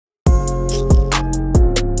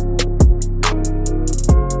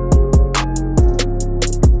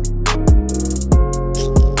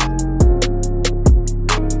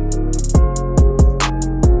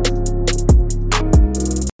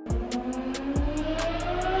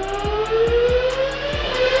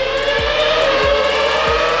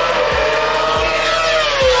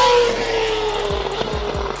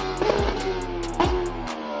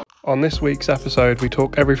On this week's episode, we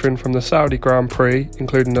talk everything from the Saudi Grand Prix,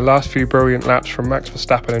 including the last few brilliant laps from Max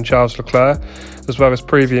Verstappen and Charles Leclerc, as well as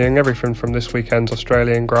previewing everything from this weekend's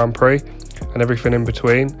Australian Grand Prix and everything in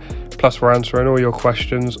between. Plus, we're answering all your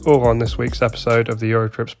questions, all on this week's episode of the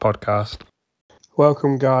Tripz podcast.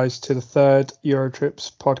 Welcome, guys, to the third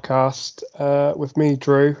Tripz podcast with me,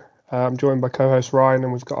 Drew. I'm joined by co-host Ryan,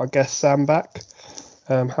 and we've got our guest Sam back.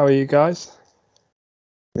 How are you guys?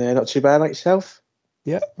 Yeah, not too bad, like yourself?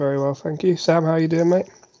 Yeah, very well, thank you. Sam, how are you doing, mate?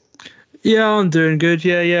 Yeah, I'm doing good.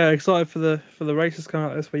 Yeah. Excited for the races coming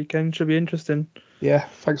out this weekend. Should be interesting. Yeah,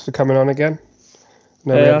 thanks for coming on again.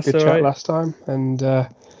 We had a good chat last time, and like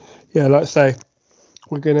I say,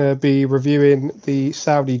 we're going to be reviewing the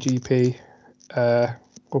Saudi GP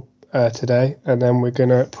today, and then we're going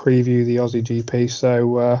to preview the Aussie GP.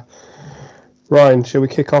 So, Ryan, shall we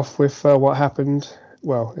kick off with what happened?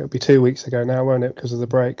 Well, it'll be 2 weeks ago now, won't it, because of the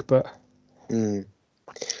break? But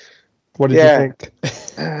what did you think?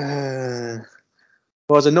 I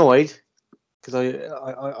was annoyed because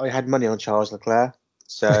I had money on Charles Leclerc,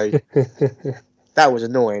 so that was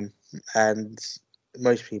annoying. And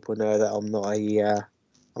most people know that I'm not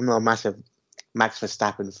a massive Max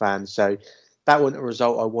Verstappen fan, so that wasn't a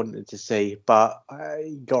result I wanted to see. But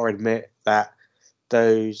I got to admit that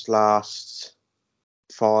those last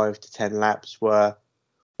 5 to 10 laps were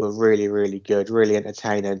really, really good, really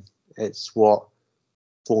entertaining. It's what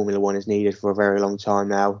Formula One has needed for a very long time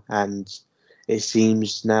now, and it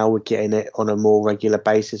seems now we're getting it on a more regular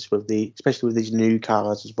basis especially with these new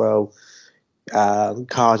cars as well.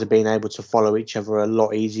 Cars are being able to follow each other a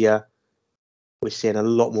lot easier. We're seeing a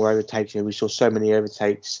lot more overtakes. We saw so many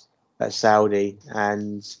overtakes at Saudi,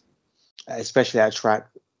 and especially at a track,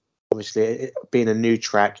 obviously it being a new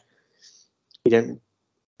track, you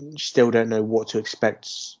still don't know what to expect,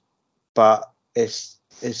 but it's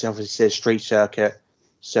obviously a street circuit,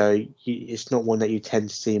 so it's not one that you tend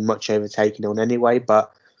to see much overtaking on anyway.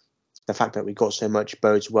 But the fact that we got so much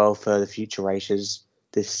bodes well for the future races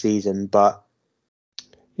this season. But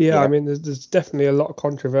yeah, I mean, there's definitely a lot of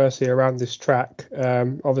controversy around this track.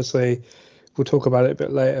 Obviously, we'll talk about it a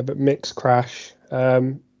bit later, but Mick's crash.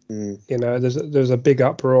 There's a big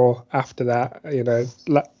uproar after that.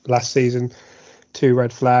 Last season, 2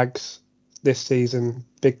 red flags. This season,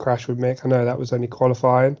 big crash with Mick. I know that was only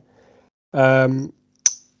qualifying.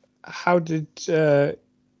 How did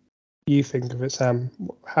you think of it, Sam?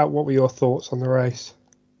 What were your thoughts on the race?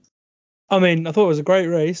 I mean, I thought it was a great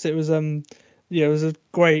race. It was it was a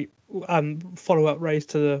great follow-up race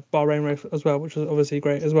to the Bahrain race as well, which was obviously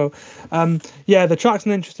great as well. The track's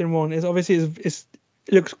an interesting one. It's obviously it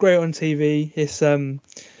looks great on TV. It's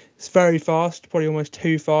very fast, probably almost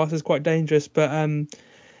too fast. It's quite dangerous, but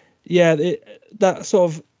that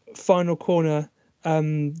sort of final corner,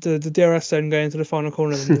 the DRS zone going into the final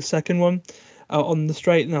corner, and the second one on the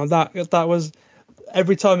straight. Now that was,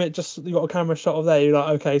 every time you got a camera shot of there, you're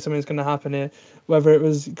like, okay, something's going to happen here. Whether it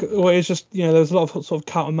was, or it's just, there was a lot of sort of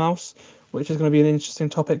cat and mouse, which is going to be an interesting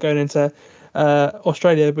topic going into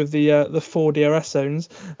Australia with the 4 DRS zones.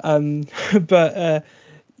 It's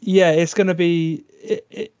going to be.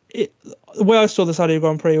 The way I saw the Saudi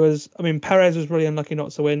Grand Prix was, I mean, Perez was really unlucky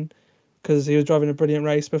not to win because he was driving a brilliant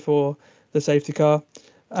race before the safety car.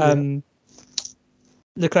 Leclerc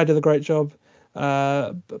did a great job,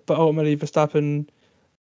 but ultimately Verstappen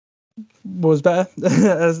was better,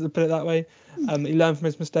 as to put it that way. He learned from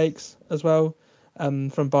his mistakes as well, from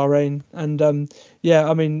Bahrain, and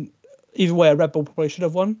I mean, either way, Red Bull probably should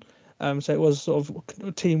have won. So it was sort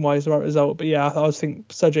of team-wise the right result. But I think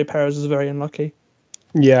Sergio Perez was very unlucky.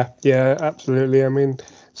 Yeah, absolutely. I mean,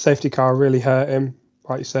 safety car really hurt him.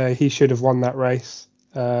 Like you say, he should have won that race,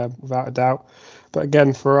 without a doubt. But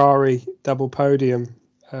again, Ferrari double podium.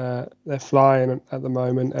 They're flying at the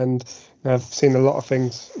moment, and I've seen a lot of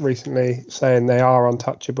things recently saying they are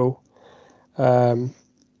untouchable.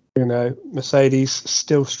 Mercedes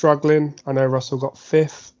still struggling. I know Russell got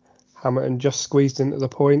 5th. Hamilton just squeezed into the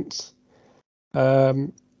points.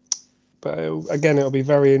 But it'll be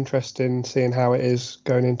very interesting seeing how it is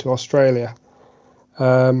going into Australia.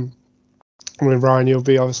 Ryan, you'll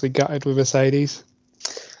be obviously gutted with Mercedes.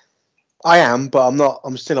 I am, but I'm not.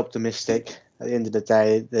 I'm still optimistic. At the end of the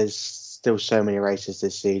day, there's still so many races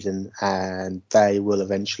this season, and they will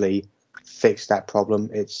eventually fix that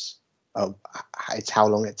problem. It's how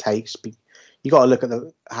long it takes. You got to look at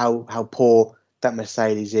how poor that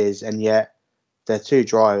Mercedes is, and yet their 2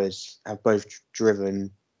 drivers have both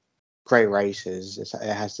driven great races. It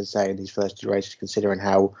has to say in these first 2 races, considering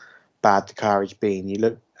how bad the car has been. You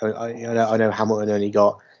look. I know Hamilton only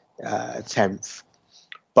got 10th,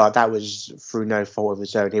 but that was through no fault of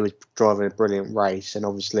his own. He was driving a brilliant race, and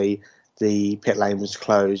obviously the pit lane was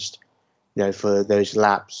closed, for those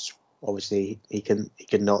laps. Obviously, he could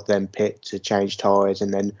not then pit to change tyres,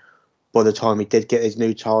 and then by the time he did get his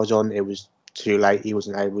new tyres on, it was too late. He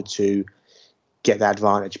wasn't able to get that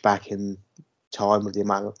advantage back in time with the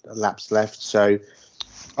amount of laps left. So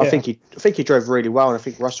I think he drove really well, and I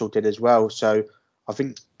think Russell did as well. So I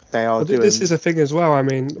think they are doing. This is a thing as well. I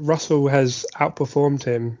mean, Russell has outperformed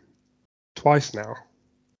him twice now.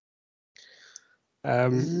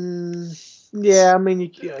 Yeah, I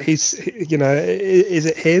mean, he's, is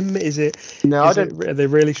it him? Is it? No, I don't. Are they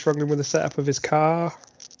really struggling with the setup of his car?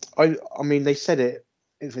 I mean, they said it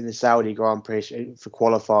in the Saudi Grand Prix for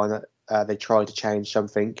qualifying that they tried to change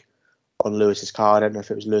something on Lewis's car. I don't know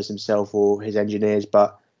if it was Lewis himself or his engineers,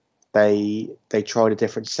 but they tried a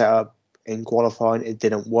different setup in qualifying. It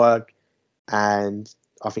didn't work, and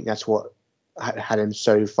I think that's what had him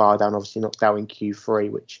so far down. Obviously, knocked out in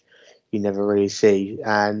Q3, which you never really see,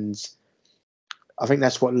 and I think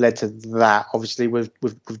that's what led to that. Obviously, with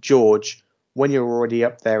George, when you're already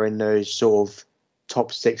up there in those sort of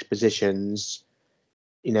top 6 positions,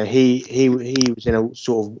 he was in a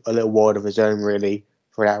sort of a little world of his own really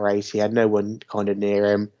for that race. He had no one kind of near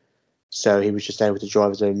him, so he was just able to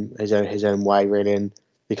drive his own way really. And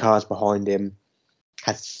the cars behind him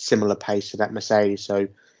had similar pace to that Mercedes, so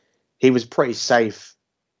he was pretty safe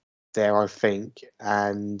there, I think.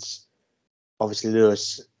 And obviously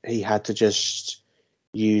Lewis, he had to just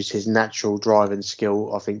use his natural driving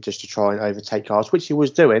skill, I think, just to try and overtake cars, which he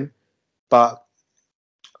was doing. But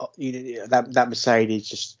that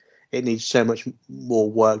Mercedes, it needs so much more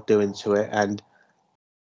work doing to it, and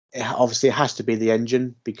obviously it has to be the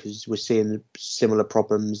engine, because we're seeing similar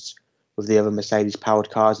problems with the other Mercedes powered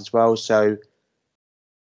cars as well. So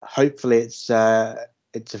hopefully it's a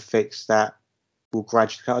fix that will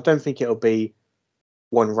gradually. I don't think it'll be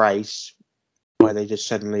one race where they just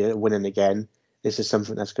suddenly are winning again. This is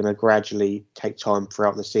something that's going to gradually take time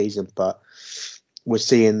throughout the season, but we're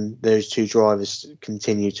seeing those two drivers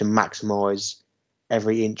continue to maximise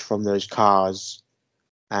every inch from those cars,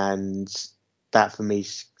 and that for me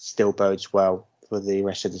still bodes well for the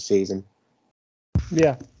rest of the season.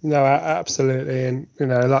 Yeah, no, absolutely, and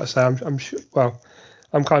like I say, I'm sure. Well,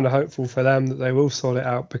 I'm kind of hopeful for them that they will sort it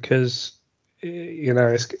out, because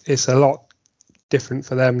it's a lot different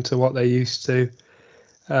for them to what they used to.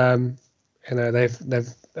 They've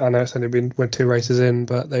I know it's only been 2 races in,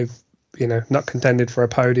 but they've not contended for a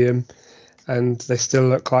podium, and they still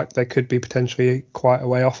look like they could be potentially quite a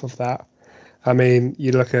way off of that. I mean,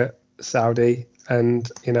 you look at Saudi, and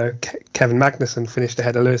Kevin Magnussen finished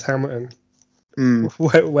ahead of Lewis Hamilton.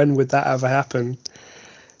 When would that ever happen?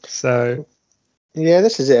 So yeah,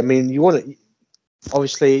 this is it. I mean, you want to,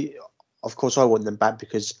 obviously, of course, I want them back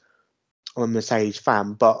because I'm a Mercedes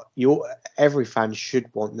fan, but every fan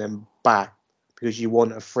should want them back, because you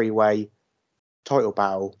want a 3-way title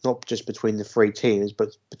battle, not just between the 3 teams,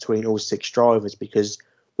 but between all 6 drivers, because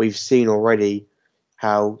we've seen already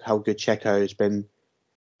how good Checo has been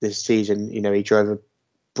this season. He drove a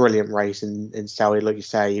brilliant race in Saudi, like you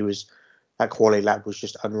say. That quality lap was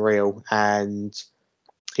just unreal, and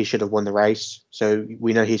he should have won the race. So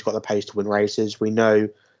we know he's got the pace to win races. We know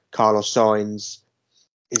Carlos Sainz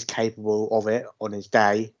is capable of it on his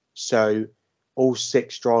day. So all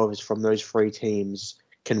 6 drivers from those 3 teams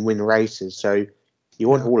can win races. So you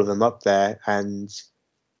want all of them up there, and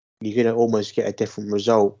you're going to almost get a different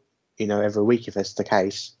result, every week if that's the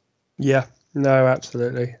case. Yeah, no,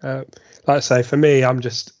 absolutely. Like I say, for me,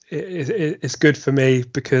 it's good for me,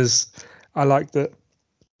 because I like that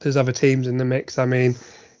there's other teams in the mix. I mean,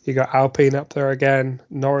 you got Alpine up there again.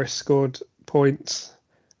 Norris scored points.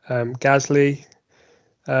 Gasly,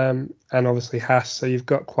 and obviously Haas. So you've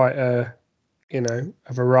got quite a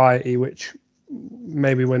variety, which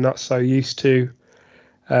maybe we're not so used to.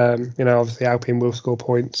 Obviously Alpine will score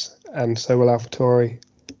points, and so will AlphaTauri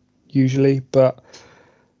usually. But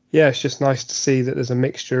yeah, it's just nice to see that there's a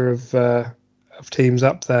mixture of teams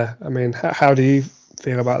up there. I mean, how do you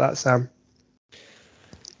feel about that, Sam?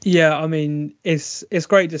 Yeah, I mean, it's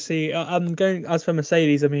great to see. I'm going as for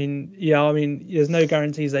Mercedes. I mean, there's no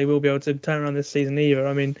guarantees they will be able to turn around this season either.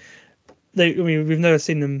 I mean, we've never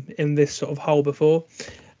seen them in this sort of hole before.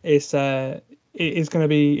 It's going to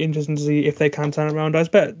be interesting to see if they can turn around. I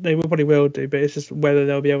bet they probably will do, but it's just whether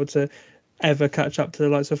they'll be able to ever catch up to the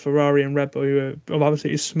likes of Ferrari and Red Bull, who are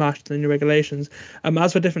obviously smashed in the regulations.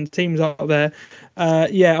 As for different teams out there,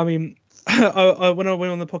 I mean. When I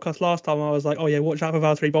went on the podcast last time, I was like, oh yeah, watch out for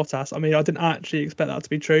Valtteri Bottas. I mean, I didn't actually expect that to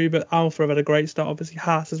be true, but Alfa have had a great start, obviously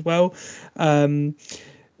Haas as well.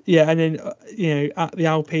 Yeah, and then at the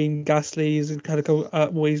Alpine, Gasly's had a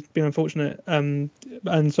couple, he's been unfortunate. And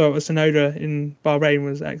so it was Sonoda in Bahrain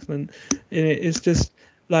was excellent. It's just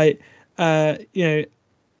like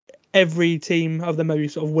every team of them, maybe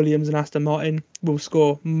sort of Williams and Aston Martin, will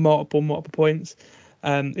score multiple points.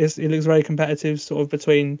 It looks very competitive, sort of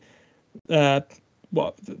between Mercedes,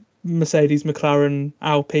 McLaren,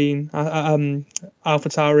 Alpine,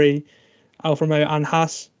 AlphaTauri, Alfa Romeo, and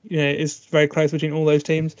Haas. It's very close between all those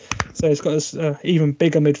teams. So it's got this even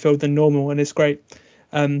bigger midfield than normal, and it's great.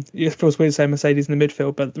 Of course, we'd say Mercedes in the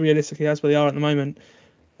midfield, but realistically, that's where they are at the moment.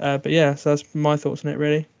 But yeah, so that's my thoughts on it,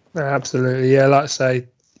 really. Absolutely, yeah. Like I say,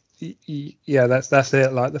 yeah, that's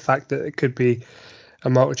it. Like the fact that it could be a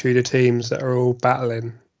multitude of teams that are all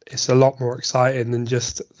battling. It's a lot more exciting than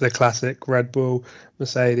just the classic Red Bull,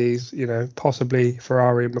 Mercedes, possibly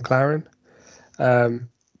Ferrari and McLaren.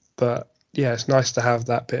 But yeah, it's nice to have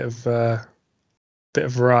that bit of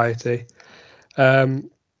variety.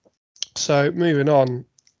 So moving on,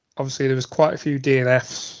 obviously there was quite a few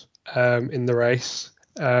DNFs in the race.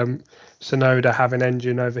 Sonoda having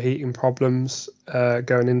engine overheating problems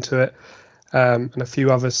going into it, and a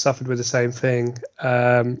few others suffered with the same thing.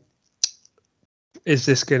 Is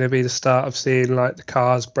this going to be the start of seeing like the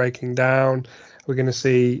cars breaking down? We're going to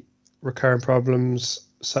see recurring problems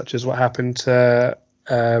such as what happened to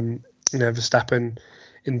Verstappen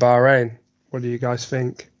in Bahrain. What do you guys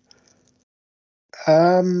think?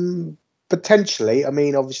 Potentially. I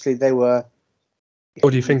mean, obviously they were.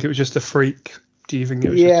 Or do you think it was just a freak? Do you think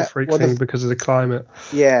it was just a freak thing because of the climate?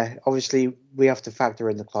 Yeah, obviously we have to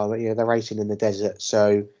factor in the climate. They're racing in the desert,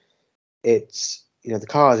 so it's the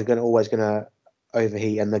cars are always going to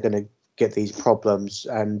overheat, and they're going to get these problems.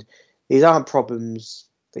 And these aren't problems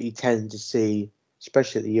that you tend to see,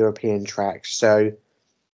 especially at the European tracks. So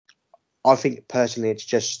I think personally, it's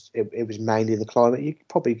just it was mainly the climate. You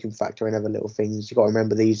probably can factor in other little things. You got to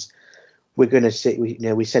remember these. We're going to see.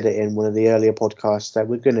 We said it in one of the earlier podcasts that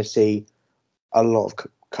we're going to see a lot of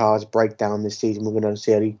cars break down this season. We're going to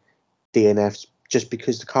see any DNFs just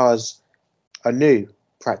because the cars are new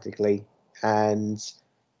practically, and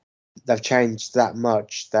they've changed that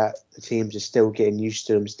much that the teams are still getting used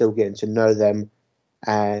to them, still getting to know them,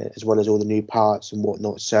 as well as all the new parts and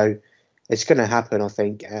whatnot. So it's going to happen, I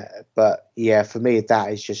think. But yeah, for me,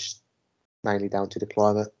 that is just mainly down to the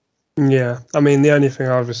climate. Yeah, I mean, the only thing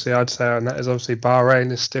obviously I'd say on that is obviously Bahrain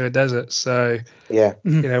is still a desert. So yeah,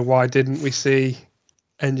 why didn't we see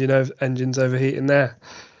engines overheating there?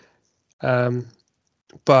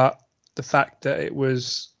 But the fact that it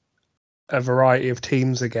was a variety of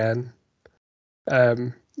teams again,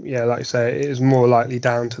 like you say, it is more likely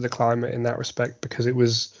down to the climate in that respect, because it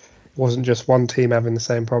wasn't just one team having the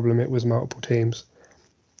same problem, it was multiple teams.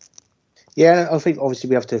 Yeah, I think obviously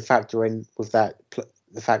we have to factor in with that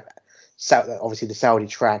the fact that obviously the Saudi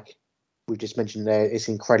track we just mentioned there is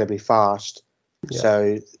incredibly fast. Yeah.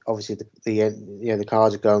 So obviously the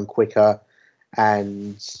cars are going quicker,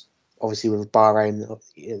 and obviously with Bahrain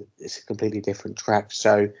it's a completely different track.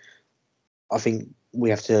 So I think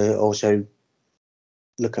we have to also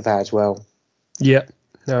look at that as well. Yeah,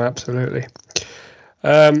 no, absolutely.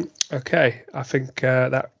 Okay, I think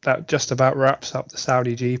that just about wraps up the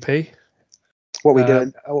Saudi GP. Who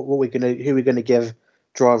we're gonna give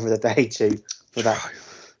driver of the day to for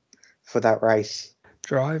that race?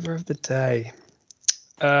 Driver of the day.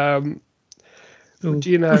 Do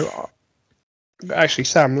you know? Actually,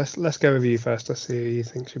 Sam, let's go with you first. Let's see who you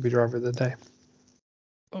think should be driver of the day.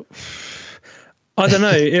 I don't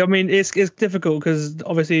know. I mean, it's difficult because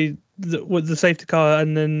obviously with the safety car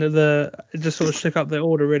and then it just sort of shook up the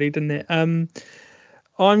order, really, didn't it? I'm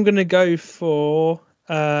gonna go for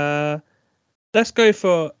let's go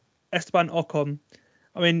for Esteban Ocon.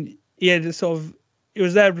 I mean, yeah, it was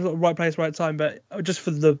there, right place, right time, but just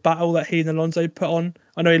for the battle that he and Alonso put on.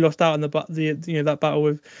 I know he lost out on that battle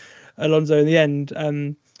with Alonso in the end.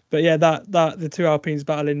 But yeah, that the two Alpines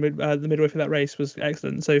battling the midway through that race was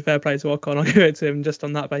excellent. So fair play to Ocon. I'll give it to him just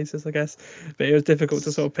on that basis, I guess. But it was difficult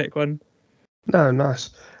to sort of pick one. No, nice.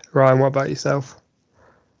 Ryan, what about yourself?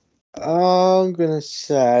 I'm gonna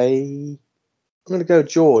go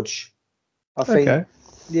George. I think. Okay.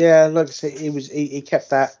 Yeah, like I say, he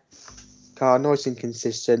kept that car nice and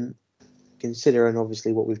consistent, considering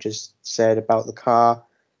obviously what we've just said about the car.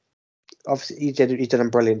 Obviously, he's done a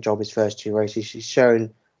brilliant job his first two races. He's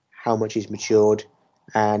shown how much he's matured,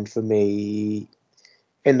 and for me,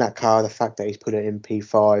 in that car, the fact that he's put it in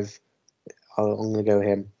P5, I'm going to go with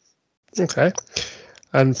him. Okay,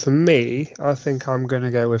 and for me, I think I'm going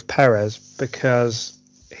to go with Perez because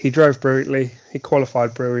he drove brilliantly, he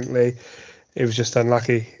qualified brilliantly. It was just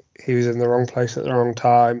unlucky he was in the wrong place at the wrong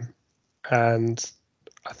time, and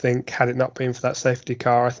I think had it not been for that safety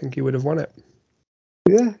car, I think he would have won it.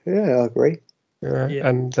 Yeah, I agree. Yeah.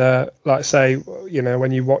 And like I say,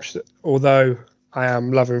 when you watch, although I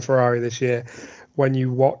am loving Ferrari this year, when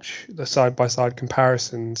you watch the side-by-side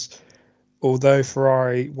comparisons, although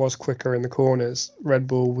Ferrari was quicker in the corners, Red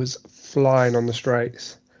Bull was flying on the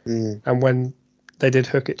straights. And when they did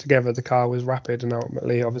hook it together, the car was rapid, and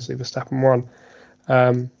ultimately, obviously, Verstappen won.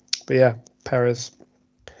 But yeah, Perez.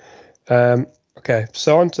 Okay,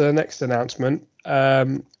 so on to the next announcement.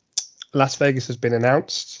 Las Vegas has been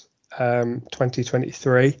announced,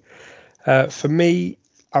 2023. For me,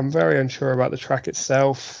 I'm very unsure about the track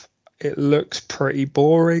itself. It looks pretty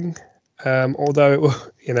boring, although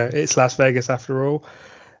it's Las Vegas after all.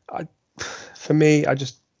 For me, I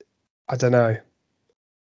don't know.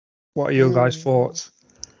 What are your guys' thoughts?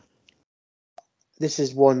 This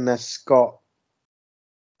is one that's got,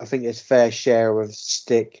 I think, its fair share of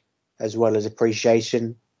stick as well as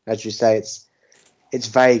appreciation. As you say, it's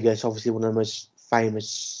Vegas, obviously one of the most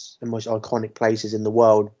famous and most iconic places in the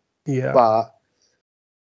world. Yeah. But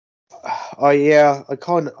I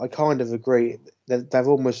kind of agree that they've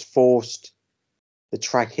almost forced the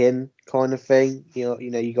track in, kind of thing.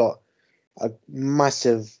 You got a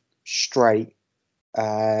massive straight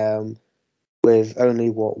with only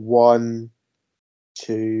 1,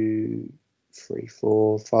 2, 3,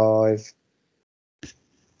 4, 5,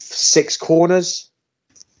 6 corners.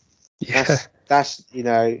 Yeah. That's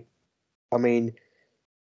I mean,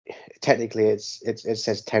 technically it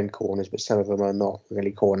says 10 corners, but some of them are not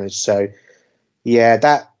really corners. So yeah,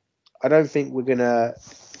 that I don't think we're gonna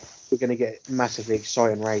get massively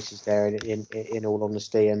exciting races there. In all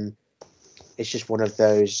honesty, and it's just one of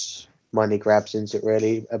those money grabs, isn't it?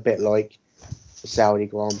 Really, a bit like the Saudi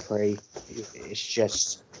Grand Prix. It's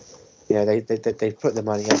just they put the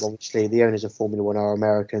money up. Obviously, the owners of Formula One are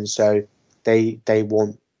American, so they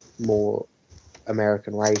want more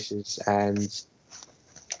American races, and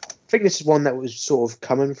I think this is one that was sort of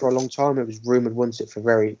coming for a long time. It was rumored, wasn't it, for a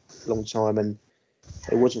very long time, and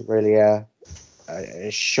it wasn't really a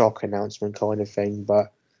shock announcement kind of thing.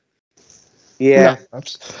 But yeah, no,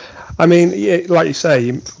 I mean, like you say,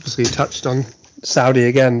 you obviously touched on Saudi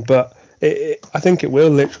again, but I think it will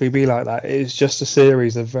literally be like that. It is just a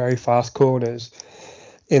series of very fast corners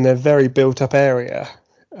in a very built-up area.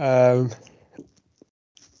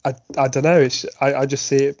 I don't know. I just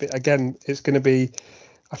see it again. It's going to be.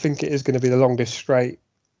 I think it is going to be the longest straight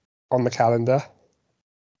on the calendar.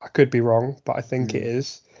 I could be wrong, but I think it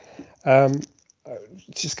is. It's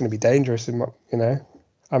just going to be dangerous, I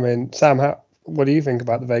mean, Sam, what do you think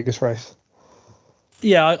about the Vegas race?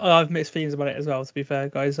 Yeah, I've mixed feelings about it as well, to be fair,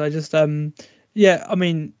 guys. I just, I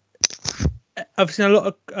mean, I've seen a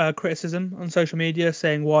lot of criticism on social media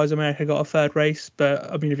saying, why has America got a third race?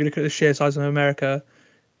 But, I mean, if you look at the sheer size of America,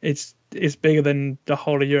 it's bigger than the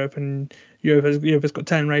whole of Europe, and Europe has got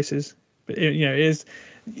 10 races. But, it's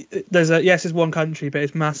one country, but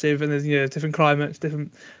it's massive, and there's, different climates,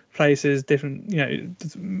 different places, different,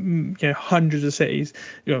 hundreds of cities,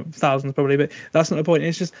 thousands probably, but that's not the point.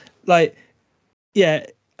 It's just like,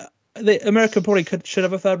 America probably should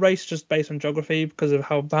have a third race just based on geography because of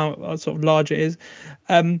how sort of large it is.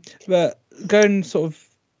 But going sort of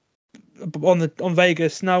on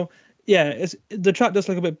Vegas now, the track does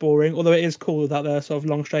look a bit boring, although it is cool that the sort of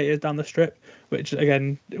long straight is down the strip, which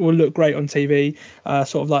again it will look great on TV.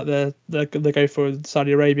 Sort of like the go for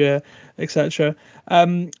Saudi Arabia, etc.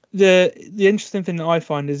 The interesting thing that I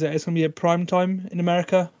find is that it's going to be at prime time in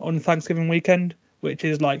America on Thanksgiving weekend, which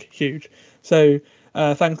is like huge. So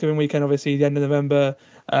Thanksgiving weekend, obviously the end of November,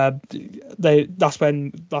 that's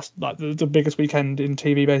like the biggest weekend in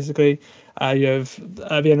TV basically. You have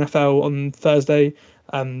the NFL on Thursday.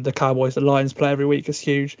 The Cowboys, the Lions play every week. It's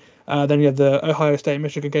huge. Then you have the Ohio State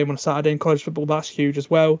Michigan game on Saturday in college football. That's huge as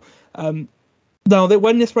well. Now,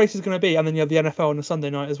 when this race is going to be, and then you have the NFL on a Sunday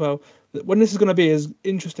night as well. When this is going to be is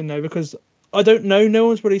interesting though, because I don't know. No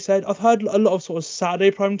one's really said. I've heard a lot of sort of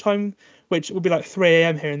Saturday prime time, which will be like 3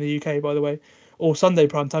 a.m. here in the UK, by the way, or Sunday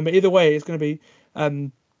prime time. But either way, it's going to be. I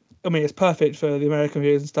mean, it's perfect for the American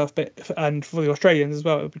viewers and stuff, and for the Australians as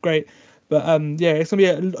well. It would be great. But it's going to be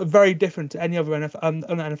a very different to any other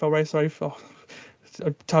NFL race. Sorry for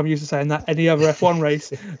time used to saying that, any other F1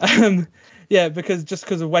 race.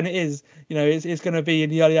 Because of when it is, it's going to be in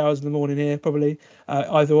the early hours of the morning here, probably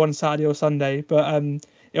either on Saturday or Sunday. But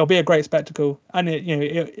it'll be a great spectacle, and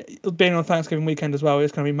it being on Thanksgiving weekend as well,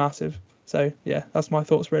 it's going to be massive. So yeah, that's my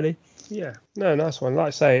thoughts really. Yeah, no, nice one. Like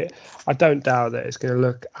I say, I don't doubt that it's going to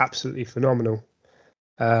look absolutely phenomenal.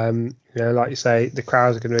 Like you say, the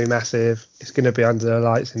crowds are going to be massive. It's going to be under the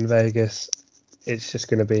lights in Vegas. It's just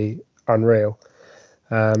going to be unreal.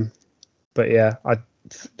 But yeah, like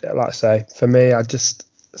I say, for me, I just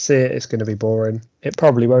see it's going to be boring. It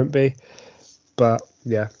probably won't be, but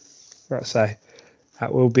yeah, like I say,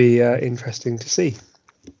 that will be interesting to see.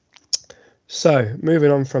 So,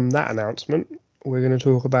 moving on from that announcement, we're going to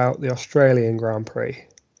talk about the Australian Grand Prix.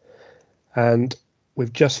 And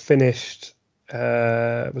we've just finished,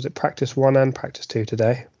 was it practice 1 and practice 2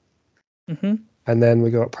 today? Mm-hmm. And then we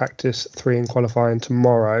got practice 3 in qualifying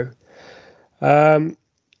tomorrow.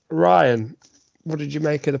 Ryan, what did you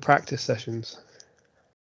make of the practice sessions?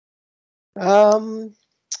 Look,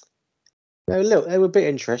 they were a bit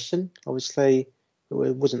interesting. Obviously,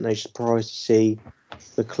 it wasn't no surprise to see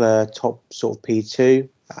Leclerc top sort of P2.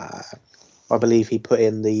 I believe he put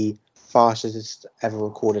in the fastest ever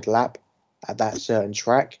recorded lap at that certain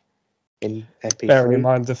track in FP3. Bearing in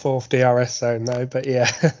mind the 4th DRS zone, though, but yeah.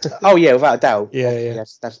 Oh yeah, without a doubt. Yeah, obviously, yeah.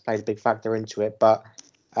 That's played a big factor into it. But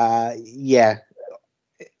yeah,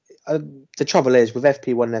 the trouble is with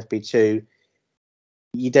FP1 and FP2,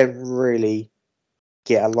 you don't really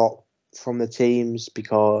get a lot from the teams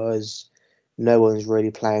because no one's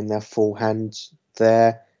really playing their full hand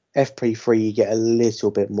there. FP3 you get a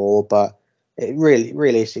little bit more, but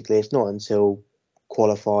realistically it's not until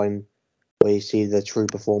qualifying where you see the true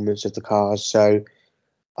performance of the cars. So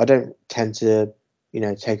I don't tend to,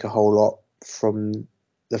 take a whole lot from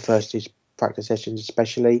the first 2 practice sessions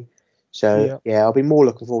especially. So yeah, I'll be more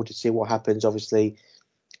looking forward to see what happens obviously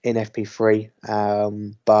in FP3.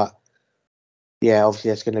 But yeah,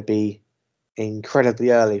 obviously that's going to be incredibly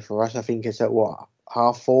early for us. I think it's at what,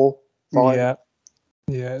 4:30, 5?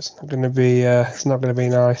 Yeah, it's not going to be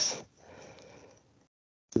nice.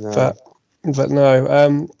 No. But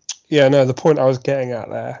no, the point I was getting at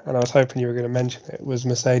there, and I was hoping you were going to mention it, was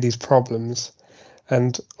Mercedes' problems.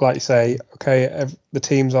 And like you say, okay, the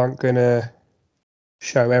teams aren't going to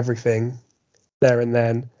show everything there and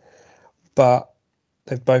then, but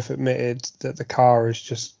they've both admitted that the car is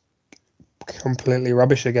just completely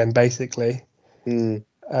rubbish again, basically. I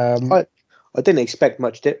didn't expect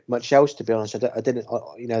much else, to be honest. I didn't.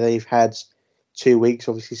 They've had 2 weeks,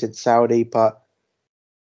 obviously, since Saudi, but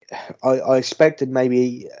I expected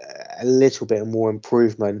maybe a little bit more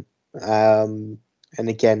improvement. And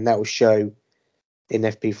again, that will show in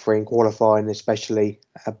FP3 and qualifying, especially.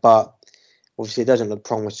 But obviously, it doesn't look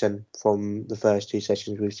promising from the first 2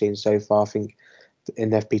 sessions we've seen so far. I think in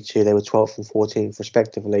FP2 they were 12th and 14th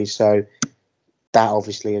respectively. So that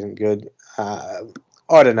obviously isn't good.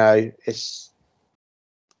 I don't know. It's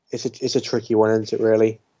a tricky one, isn't it?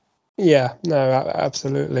 Really. Yeah. No.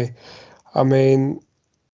 Absolutely. I mean,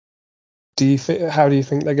 how do you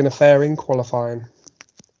think they're going to fare in qualifying?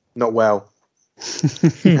 Not well.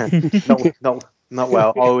 not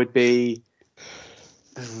well. I would be.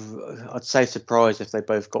 I'd say surprised if they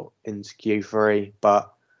both got into Q3,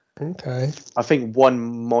 but okay. I think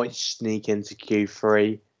one might sneak into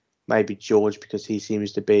Q3. Maybe George, because he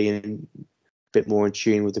seems to be a bit more in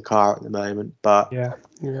tune with the car at the moment. But yeah.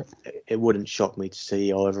 It wouldn't shock me to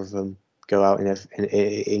see either of them go out in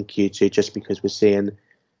Q2, just because we're seeing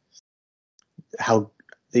how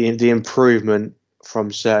the improvement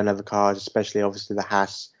from certain other cars, especially obviously the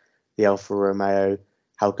Haas, the Alfa Romeo,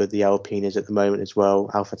 how good the Alpine is at the moment as well,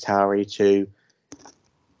 Alpha Tauri too.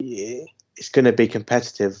 It's going to be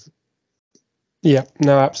competitive. Yeah,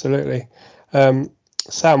 no, absolutely.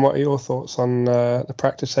 Sam, what are your thoughts on the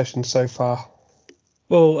practice session so far?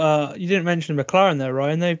 Well, you didn't mention McLaren there,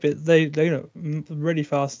 Ryan. They really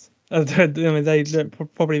fast. They're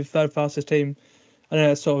probably the 3rd fastest team. I know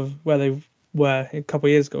that's sort of where they were a couple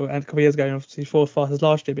of years ago, and obviously 4th fastest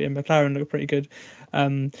last year, but in McLaren looked pretty good.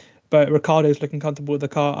 But Ricciardo's looking comfortable with the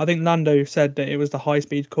car. I think Lando said that it was the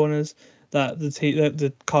high-speed corners that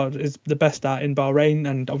the car is the best at in Bahrain,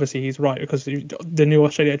 and obviously he's right, because the new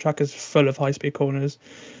Australia track is full of high-speed corners,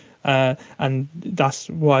 and that's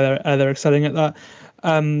why they're excelling at that.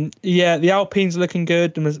 The Alpine's looking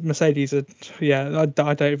good. The Mercedes are, I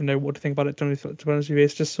don't even know what to think about it, to be honest with you.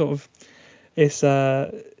 It's just sort of, it's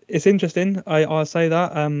interesting. I'll say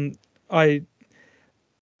that. I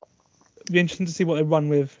be interesting to see what they run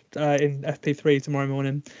with in FP3 tomorrow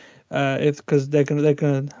morning, because they're gonna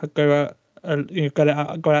go out,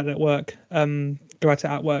 go out at work,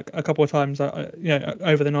 a couple of times,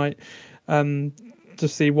 over the night, to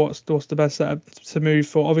see what's the best setup to move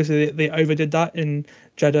for. Obviously, they overdid that in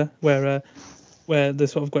Jeddah, where they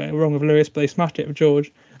sort of got it wrong with Lewis, but they smashed it with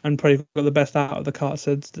George and probably got the best out of the car.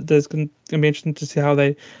 So there's going to be interesting to see how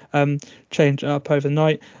they change it up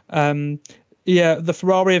overnight. Yeah, the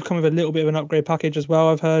Ferrari have come with a little bit of an upgrade package as well.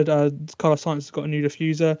 I've heard Carlos Sainz has got a new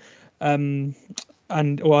diffuser, and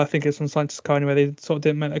I think it's on Sainz's car anyway. They sort of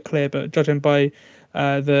didn't make that clear, but judging by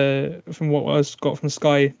from what I got from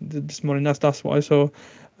Sky this morning, that's what I saw.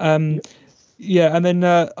 Yeah, and then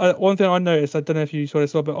one thing I noticed, I don't know if you saw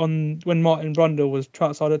this, but when Martin Brundle was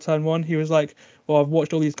trackside at turn 1, he was like, "Well, I've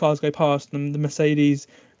watched all these cars go past, and the Mercedes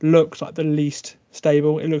looks like the least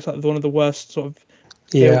stable. It looks like one of the worst sort of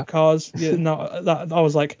build cars." Yeah, no, that I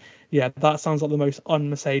was like, yeah, that sounds like the most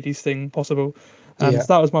un-Mercedes thing possible. So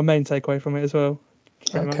that was my main takeaway from it as well.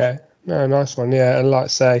 Okay, no, nice one. Yeah, and like I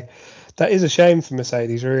say, that is a shame for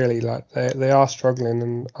Mercedes. Really, like they are struggling,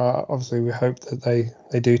 and obviously we hope that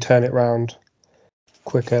they do turn it round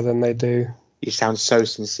quicker than they do. You sound so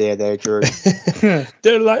sincere there, Drew.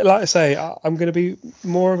 like I say, I'm going to be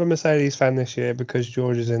more of a Mercedes fan this year because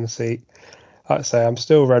George is in the seat. Like I say, I'm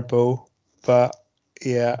still Red Bull, but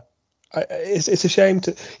yeah, it's a shame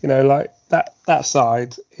to, like that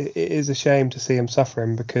side. It is a shame to see them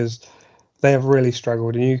suffering because they have really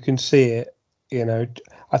struggled, and you can see it.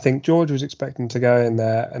 I think George was expecting to go in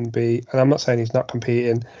there and I'm not saying he's not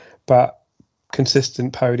competing, but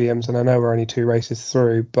consistent podiums, and I know we're only 2 races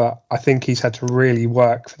through, but I think he's had to really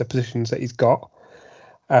work for the positions that he's got.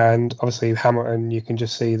 And obviously Hamilton, you can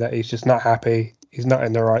just see that he's just not happy. He's not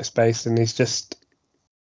in the right space, and he's just,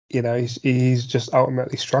 he's just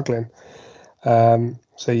ultimately struggling.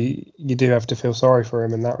 So you do have to feel sorry for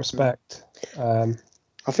him in that respect. I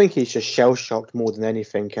think he's just shell-shocked more than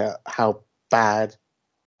anything at how bad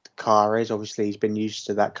the car is. Obviously, he's been used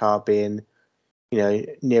to that car being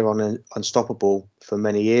near on unstoppable for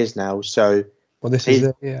many years now. So, this is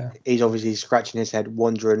it. Yeah, he's obviously scratching his head,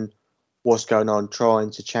 wondering what's going on,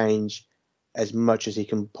 trying to change as much as he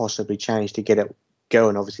can possibly change to get it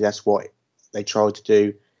going. Obviously, that's what they tried to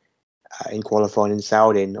do in qualifying in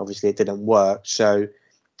Saudi, and obviously it didn't work. So,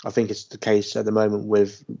 I think it's the case at the moment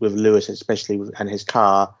with Lewis, especially and his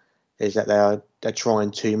car, is that they're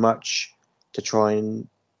trying too much to try and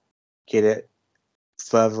get it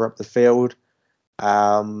further up the field.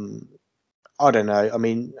 I don't know. I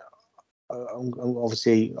mean,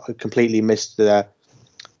 obviously, I completely missed the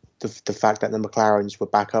fact that the McLarens were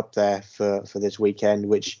back up there for this weekend,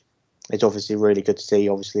 which is obviously really good to see.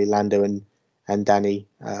 Obviously, Lando and Danny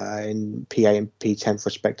in P8 and P10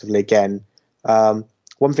 respectively again.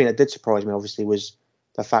 One thing that did surprise me, obviously, was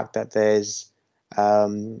the fact that there's a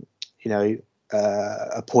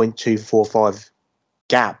 0.245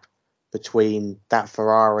 gap between that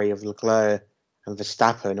Ferrari of Leclerc and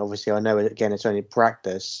Verstappen. Obviously, I know again it's only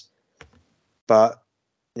practice, but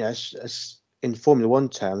it's in Formula One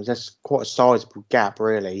terms, that's quite a sizable gap,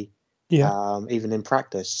 really. Yeah. Even in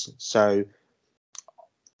practice. So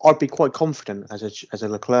I'd be quite confident as a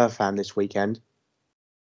Leclerc fan this weekend.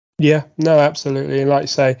 Yeah, no, absolutely. And like you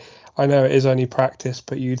say, I know it is only practice,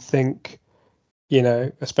 but you'd think,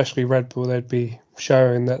 especially Red Bull, they'd be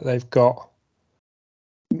showing that they've got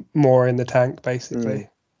more in the tank, basically.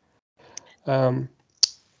 So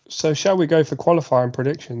shall we go for qualifying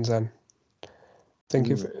predictions then?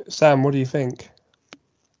 Sam, what do you think?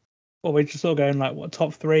 Well, we're just sort of going like what,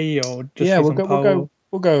 top 3 or just we'll go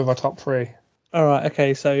with our top 3. All right,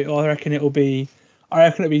 okay. So I reckon it'll be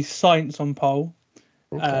Sainz on pole.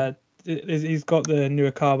 Okay. He's got the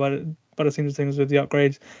newer car, but it seems things with the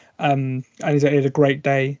upgrades. And he's had a great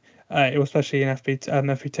day. Especially in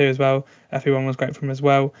FP2 as well. FP1 was great for him as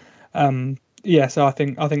well. So I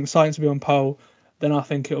think Sainz will be on pole. Then I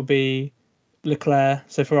think it'll be Leclerc,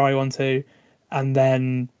 so Ferrari 1-2, and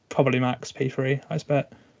then probably Max P3. I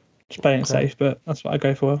expect. Just playing it safe, but that's what I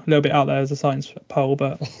go for. A little bit out there as a Sainz pole,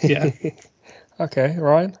 but yeah. Okay,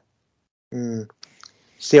 Ryan.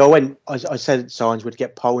 See, I said Sainz would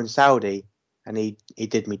get pole in Saudi, and he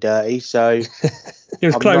did me dirty. So he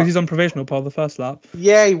was close. He's on provisional pole the first lap.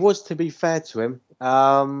 Yeah, he was. To be fair to him,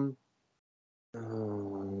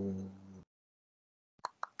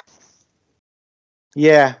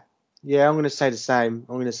 yeah. I'm going to say the same.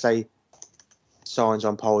 I'm going to say Sainz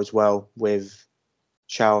on pole as well, with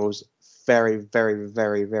Charles very, very,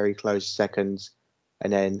 very, very close seconds,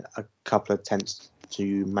 and then a couple of tenths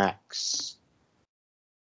to Max.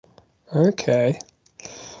 Okay.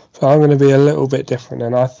 So I'm going to be a little bit different,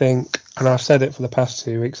 and I think, and I've said it for the past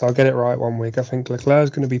 2 weeks, I'll get it right one week. I think Leclerc's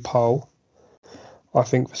going to be pole. I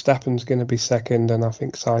think Verstappen's going to be second, and I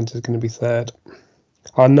think Sainz is going to be third.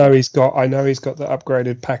 I know he's got the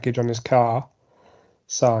upgraded package on his car,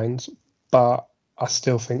 Sainz, but I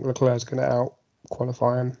still think Leclerc's going to out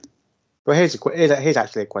qualify him. Well, here's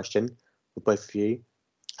actually a question for both of you.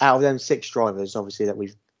 Out of them 6 drivers, obviously, that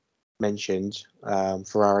we've mentioned,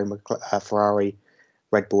 Ferrari,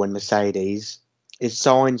 Red Bull and Mercedes. Is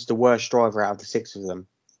Sainz the worst driver out of the 6 of them?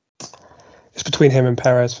 It's between him and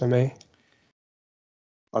Perez for me.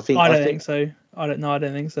 I don't think so. I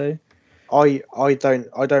don't think so. I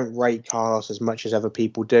don't rate Carlos as much as other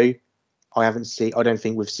people do. I don't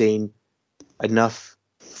think we've seen enough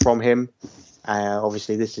from him.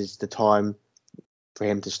 Obviously, this is the time for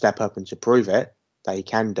him to step up and to prove it that he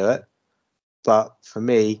can do it. But for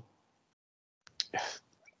me,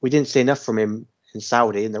 we didn't see enough from him in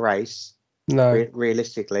Saudi in the race. No,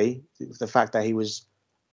 realistically, the fact that he was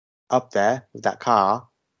up there with that car,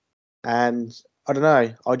 and I don't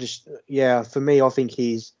know. For me, I think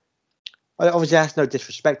he's obviously, that's no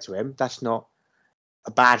disrespect to him. That's not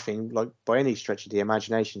a bad thing, like by any stretch of the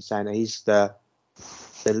imagination, saying that he's the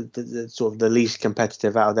sort of the least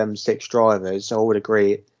competitive out of them 6 drivers. So I would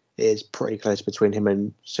agree it is pretty close between him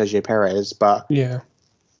and Sergio Perez. But no,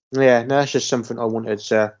 that's just something I wanted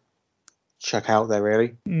to check out there.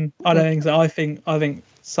 Really, I don't think so. I think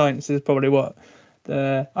Sainz is probably what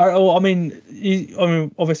the. I mean,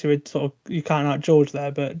 obviously you can't out George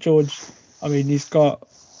there, but George, I mean, he's got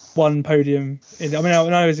one podium. When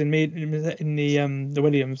I was in the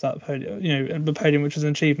Williams, that podium, the podium, which was an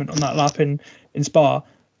achievement on that lap in Spa,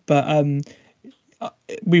 but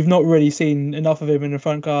we've not really seen enough of him in the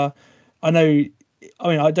front car. I don't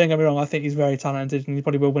get me wrong. I think he's very talented and he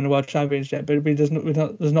probably will win a world championship. But there's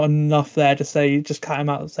not enough there to say just cut him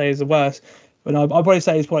out and say he's the worst. But I'd probably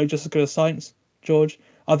say he's probably just as good as Sainz, George.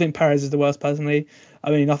 I think Perez is the worst personally.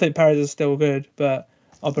 I mean, I think Perez is still good, but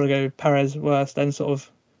I'll probably go Perez worst, then sort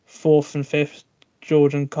of 4th and 5th,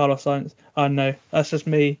 George and Carlos Sainz. I don't know. That's just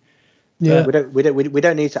me. Yeah, we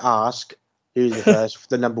don't need to ask who's the first,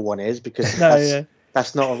 the number 1 is, because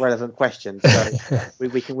that's not a relevant question. So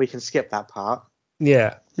we can skip that part.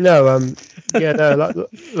 Yeah. No. Like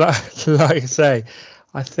I say,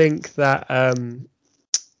 I think that. I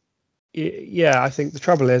think the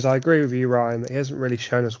trouble is, I agree with you, Ryan, that he hasn't really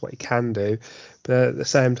shown us what he can do. But at the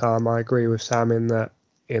same time, I agree with Sam in that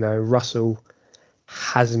Russell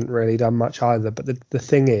hasn't really done much either. But the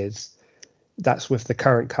thing is, that's with the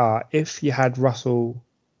current car. If you had Russell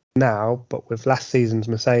now, but with last season's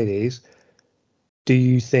Mercedes, do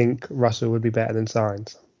you think Russell would be better than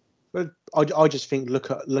Sainz? Well, I just think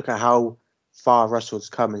look at how far Russell's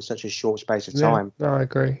come in such a short space of time. No, I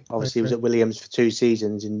agree. Obviously, he was at Williams for 2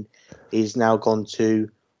 seasons, and he's now gone to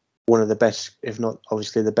one of the best, if not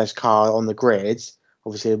obviously the best car on the grid.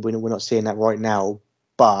 Obviously, we're not seeing that right now,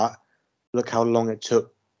 but look how long it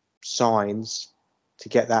took Sainz to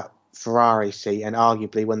get that Ferrari seat, and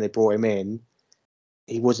arguably when they brought him in,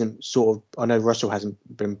 he wasn't sort of. I know Russell hasn't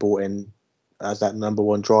been brought in as that number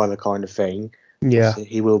 1 driver kind of thing. Yeah,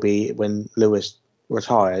 obviously, he will be when Lewis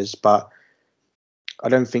retires, but I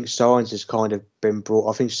don't think Sainz has kind of been brought.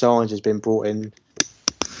 I think Sainz has been brought in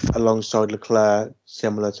alongside Leclerc,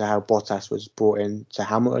 similar to how Bottas was brought in to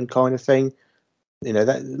Hamilton, kind of thing.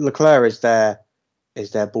 That Leclerc is their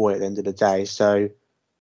boy at the end of the day. So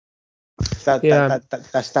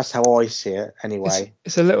that's how I see it anyway.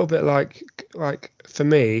 It's a little bit like for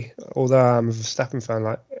me, although I'm a Verstappen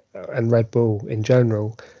fan, and Red Bull in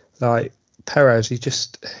general, like Perez, he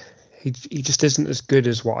just isn't as good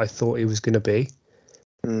as what I thought he was going to be.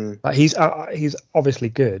 Like he's obviously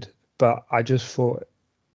good, but I just thought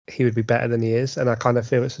he would be better than he is, and I kind of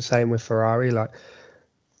feel it's the same with Ferrari. Like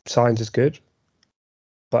Sainz is good,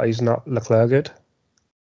 but he's not Leclerc good.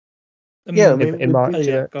 Yeah, we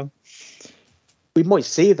might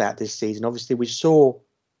see that this season. Obviously, we saw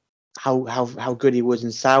how good he was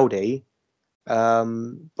in Saudi.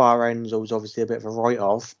 Bahrain was obviously a bit of a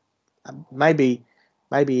write-off. Maybe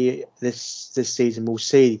this season we'll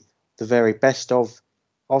see the very best of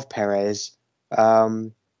Perez.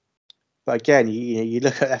 But again, you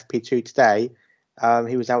look at FP2 today.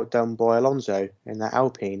 He was outdone by Alonso in that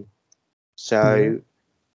Alpine. So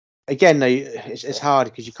again, it's hard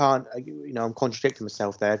because you can't. I'm contradicting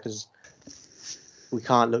myself there because we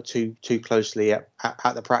can't look too closely at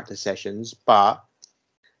the practice sessions, but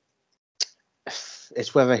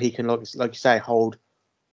it's whether he can, like you say, hold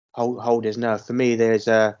his nerve. For me, there's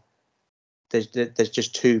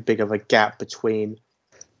just too big of a gap between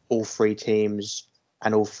all 3 teams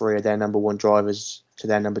and all 3 of their number 1 drivers to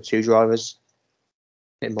their number 2 drivers,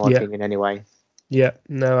 in my opinion, anyway. Yeah,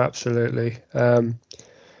 no, absolutely. I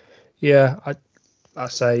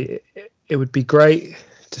say it would be great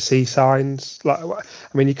to see Sainz.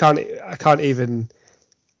 I can't even.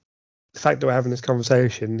 The fact that we're having this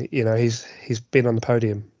conversation, he's been on the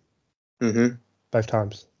podium both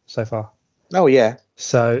times so far. Oh yeah.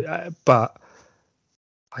 So, but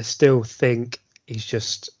I still think he's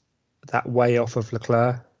just that way off of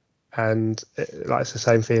Leclerc. and it's the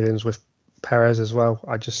same feelings with Perez as well.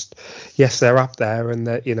 Yes, they're up there, and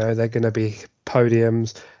they're going to be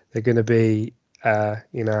podiums. They're going to be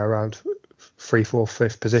around 3, 4,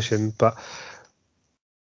 5th position, but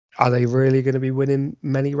are they really going to be winning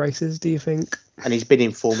many races, do you think? And he's been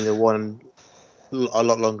in Formula One a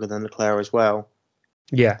lot longer than Leclerc as well.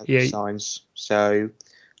 Yeah. Signs. So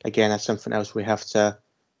again, that's something else we have to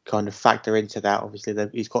kind of factor into that. Obviously,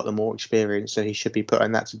 he's got the more experience, so he should be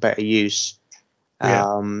putting that to better use. Yeah.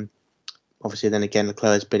 Obviously, then again,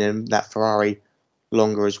 Leclerc's been in that Ferrari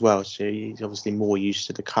longer as well, so he's obviously more used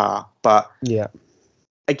to the car. But yeah,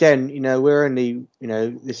 again, we're only,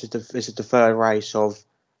 this is the third race of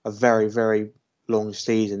a very, very long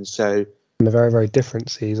season. So and a very, very different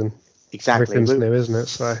season. Exactly, everything's new, isn't it?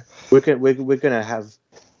 So we're going to have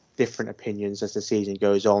different opinions as the season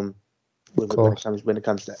goes on. When it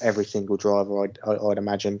comes to every single driver, I'd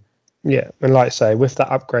imagine. Yeah, and like I say, with that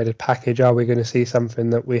upgraded package, are we going to see something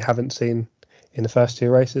that we haven't seen in the first 2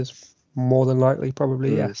 races? More than likely,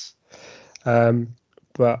 probably yes.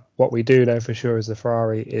 But what we do know for sure is the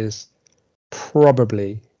Ferrari is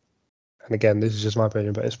probably, and again, this is just my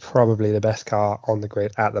opinion, but it's probably the best car on the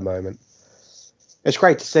grid at the moment. It's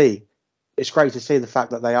great to see. It's great to see the fact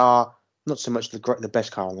that they are not so much the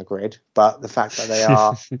best car on the grid, but the fact that they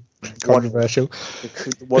are controversial.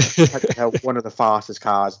 one of the fastest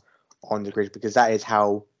cars on the grid, because that is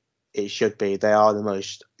how it should be. They are the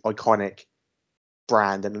most iconic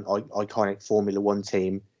brand and iconic Formula One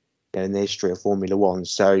team in the history of Formula One.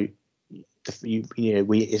 So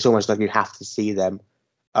it's almost like you have to see them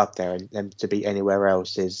up there, and them to be anywhere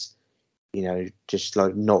else is just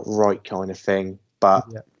like not right kind of thing. But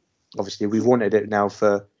obviously we've wanted it now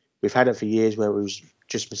we've had it for years, where it was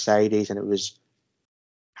just Mercedes and it was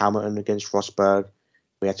Hamilton against Rosberg.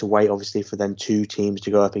 We had to wait, obviously, for them 2 teams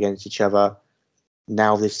to go up against each other.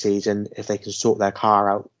 Now this season, if they can sort their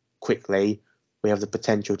car out quickly, we have the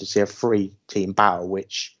potential to see a 3-team battle,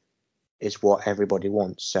 which is what everybody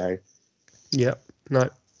wants. So, yeah, no,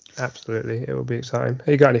 absolutely, it will be exciting. Have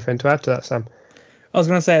you got anything to add to that, Sam? I was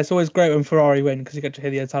going to say, it's always great when Ferrari win, because you get to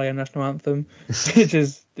hear the Italian national anthem, which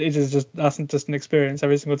is that's just an experience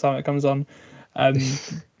every single time it comes on.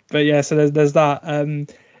 But yeah, so there's that.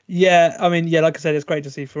 Yeah, I mean, like I said, it's great to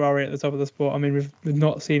see Ferrari at the top of the sport. I mean, we've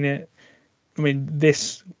not seen it,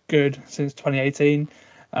 this good since 2018.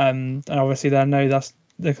 And obviously, I know that's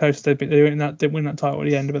the closest they didn't win that title at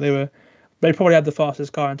the end, but they probably had the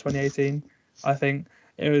fastest car in 2018. I think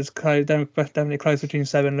it was close, definitely close between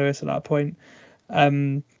Seb and Lewis at that point. Yeah,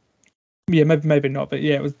 maybe not, but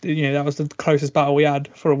yeah, it was that was the closest battle we had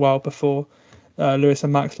for a while before Lewis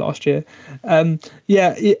and Max last year.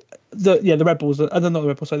 The Red Bulls, not the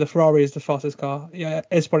Red Bulls, so the Ferrari is the fastest car. Yeah,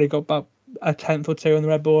 it's probably got about a 10th or 2 on the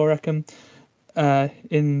Red Bull, I reckon,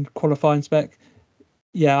 in qualifying spec.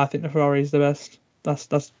 Yeah, I think the Ferrari is the best.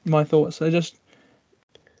 That's my thoughts. So I don't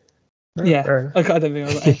think I've got anything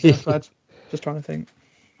else to add. Just trying to think.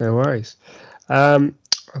 No worries.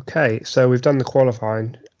 Okay, so we've done the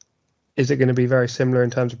qualifying. Is it going to be very similar in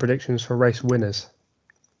terms of predictions for race winners?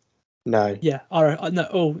 No. Yeah. All right. No.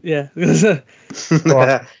 Oh, yeah. Okay,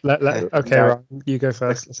 No. Ryan, you go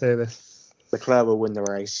first. Let's hear this. Leclerc will win the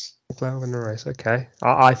race. Leclerc will win the race. Okay.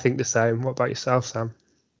 I think the same. What about yourself, Sam?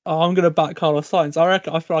 I'm going to back Carlos Sainz. I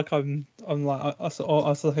feel like I'm like I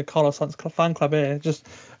like a Carlos Sainz fan club here. Just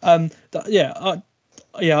I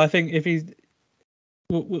think if he's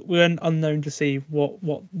we're unknown to see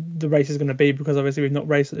what the race is going to be, because obviously we've not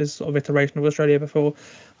raced this sort of iteration of Australia before.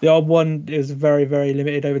 The old one is very, very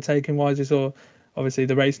limited overtaking wise. We saw obviously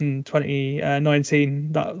the race in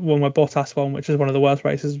 2019, that one where Bottas won, which is one of the worst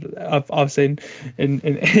races I've seen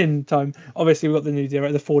in time. Obviously we've got the new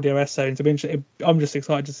the 4 DRS zone, so I'm just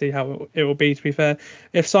excited to see how it will be. To be fair,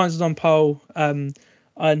 if Sainz is on pole, I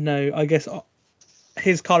don't know. I guess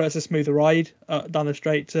his car has a smoother ride down the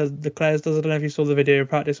straight to Leclerc's does. I don't know if you saw the video of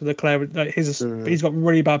practice with Leclerc. Like he's got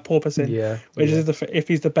really bad porpoising. Yeah. Is if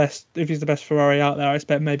he's the best Ferrari out there, I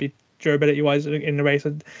expect maybe durability wise in the race,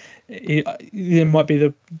 he might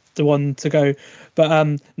be the one to go.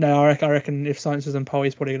 But no, I reckon if Sainz is on pole,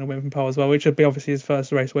 he's probably going to win from pole as well, which would be obviously his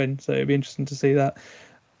first race win. So it'd be interesting to see that.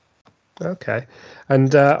 Okay,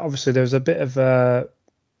 and obviously there was a bit of a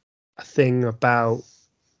thing about,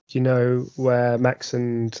 where Max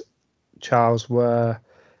and Charles were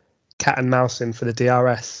cat and mousing for the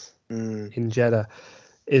DRS in Jeddah.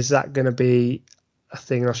 Is that going to be a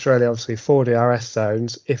thing in Australia? Obviously, 4 DRS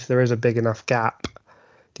zones. If there is a big enough gap,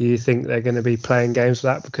 do you think they're going to be playing games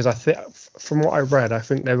with that? Because I think, from what I read, I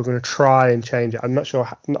think they were going to try and change it. I'm not sure,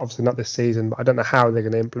 obviously not this season, but I don't know how they're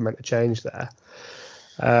going to implement a change there.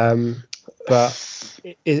 But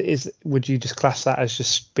would you just class that as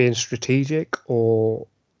just being strategic, or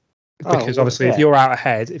because obviously if you're out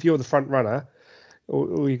ahead, if you're the front runner,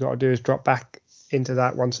 all you got to do is drop back into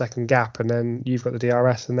that 1 second gap, and then you've got the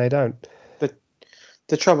DRS and they don't. But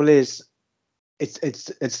the trouble is, it's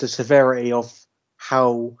the severity of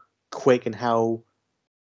how quick and how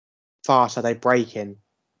fast are they braking,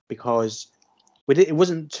 because it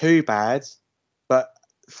wasn't too bad, but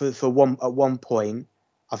at one point,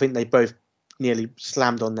 I think they both nearly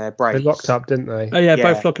slammed on their brakes. They locked up, didn't they? Oh yeah,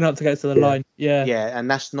 both locking up to get to the line. Yeah. Yeah, and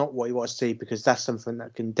that's not what you want to see, because that's something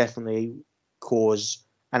that can definitely cause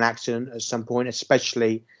an accident at some point,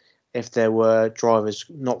 especially if there were drivers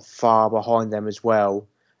not far behind them as well.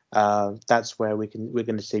 That's where we're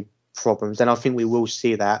going to see problems, and I think we will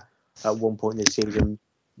see that at one point in the season.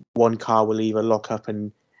 One car will either lock up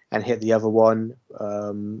and hit the other one,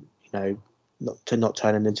 not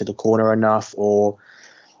turning into the corner enough, or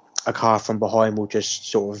a car from behind will just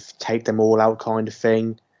sort of take them all out, kind of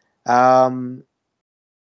thing. I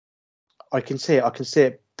can see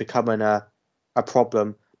it becoming a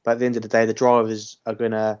problem, but at the end of the day, the drivers are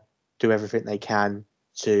going to do everything they can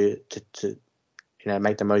to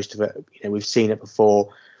make the most of it. We've seen it before.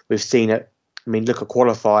 We've seen it. I mean, look at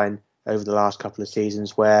qualifying over the last couple of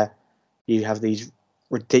seasons, where you have these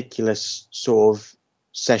ridiculous sort of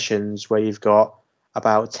sessions where you've got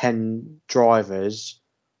about 10 drivers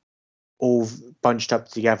all bunched up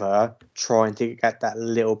together trying to get that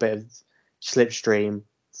little bit of slipstream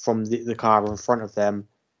from the car in front of them.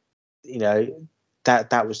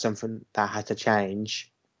 That was something that had to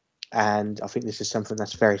change, and I think this is something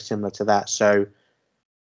that's very similar to that. So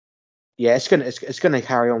yeah, it's gonna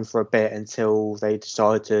carry on for a bit until they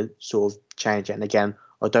decide to sort of change it. And again,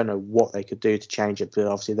 I don't know what they could do to change it, but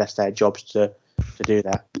obviously that's their jobs to do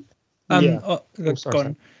that.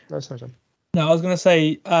 Sorry. No, I was going to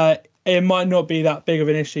say it might not be that big of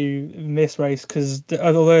an issue in this race, because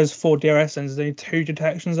although there's 4 DRS zones, there's only 2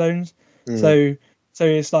 detection zones. So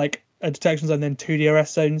it's like a detection zone, then 2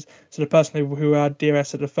 DRS zones. So the person who had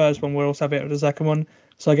DRS at the first one will also have it at the second one.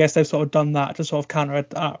 So I guess they've sort of done that to sort of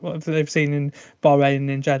counteract what they've seen in Bahrain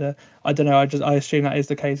and in Jeddah. I don't know. I assume that is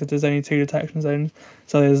the case, that there's only 2 detection zones.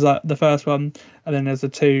 So there's the first one, and then there's the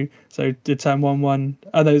 2. So the turn 1,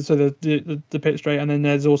 so the pit straight, and then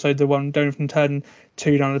there's also the one going from turn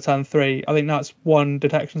 2 down to turn 3. I think that's one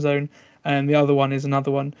detection zone, and the other one is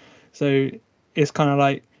another one. So it's kind of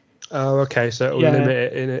like. Oh, okay. So it will limit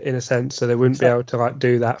it in a sense, so they wouldn't be able to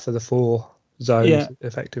do that for the 4 zones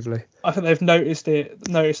effectively. I think they've noticed the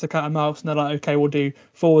cat and mouse, and they're like, okay, we'll do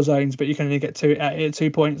 4 zones, but you can only get 2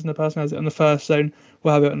 points, and the person who has it on the first zone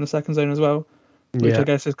will have it on the second zone as well, which I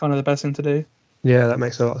guess is kind of the best thing to do. Yeah, that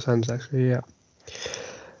makes a lot of sense actually. Yeah.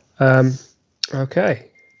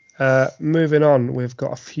 Okay. Moving on, we've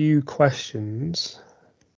got a few questions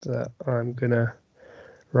that I'm gonna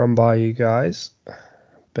run by you guys.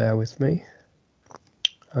 Bear with me.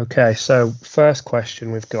 Okay, so first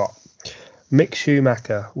question we've got. Mick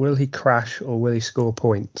Schumacher, will he crash or will he score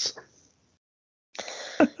points?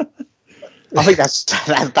 I think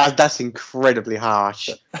that's incredibly harsh,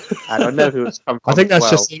 and I know who it's come from. I think that's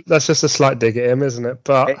just a slight dig at him, isn't it?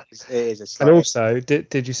 But it is a slight. And also,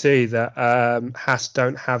 did you see that Haas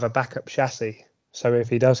don't have a backup chassis? So if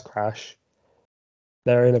he does crash,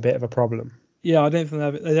 they're in a bit of a problem. Yeah, I don't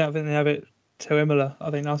think they have it to Imola.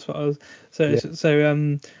 I think that's what I was.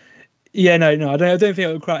 Yeah, no, I don't think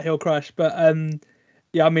he'll crash, but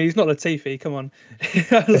yeah, I mean, he's not Latifi. Come on,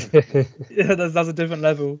 that's a different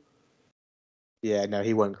level. Yeah, no,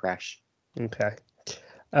 he won't crash. Okay.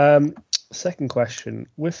 Second question: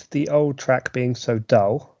 with the old track being so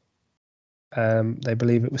dull, they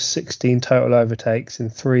believe it was 16 total overtakes in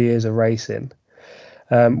 3 years of racing.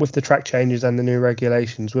 With the track changes and the new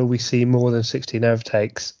regulations, will we see more than 16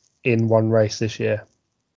 overtakes in one race this year?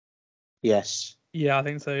 Yes. Yeah, I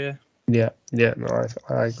think so. Yeah. Yeah, no,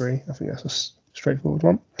 I agree. I think that's a straightforward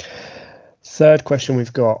one. Third question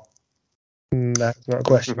we've got. That's not a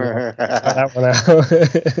question. That one out.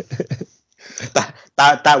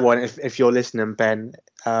 that one, if you're listening, Ben,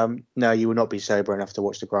 no, you will not be sober enough to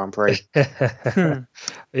watch the Grand Prix.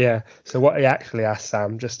 Yeah, so what he actually asked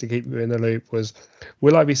Sam, just to keep you in the loop, was,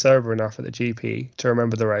 will I be sober enough at the GP to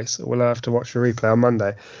remember the race, or will I have to watch the replay on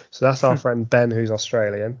Monday? So that's our friend Ben, who's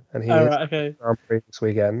Australian, and he is at the Grand Prix this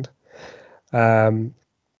weekend.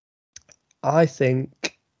 I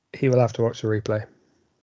think he will have to watch the replay.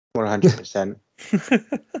 100%.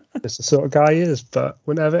 Just the sort of guy he is, but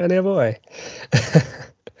wouldn't have it any other way.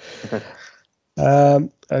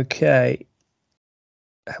 Okay.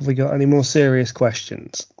 Have we got any more serious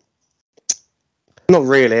questions? Not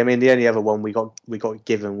really. I mean, the only other one we got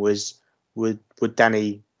given was would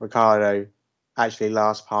Danny Ricciardo actually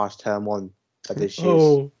last past turn 1 of this year?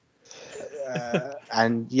 Oh,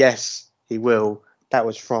 And yes, he will. That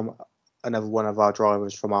was from another one of our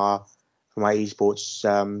drivers from our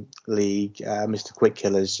esports league, Mr. Quick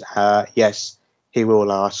Killers. Yes, he will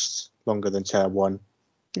last longer than turn 1.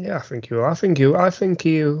 Yeah, I think you will. I think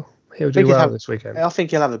he'll do well this weekend. I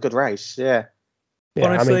think he'll have a good race. Yeah.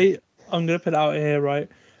 Honestly, I'm going to put it out here, right?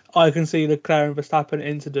 I can see the Leclerc and Verstappen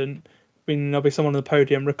incident being there'll be someone on the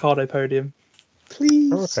podium, Ricciardo podium.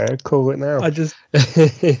 Please. Okay, call it now. I just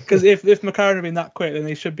because if McLaren had been that quick, then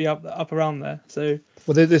they should be up around there. So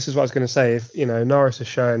well, this is what I was going to say. If Norris has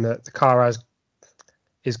shown that the car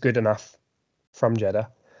is good enough from Jeddah,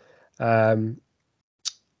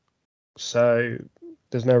 so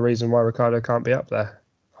there's no reason why Ricciardo can't be up there.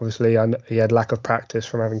 Obviously, he had lack of practice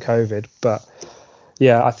from having COVID, but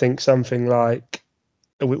yeah, I think something like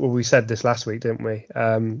we said this last week, didn't we?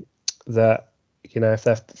 That if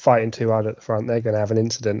they're fighting too hard at the front, they're going to have an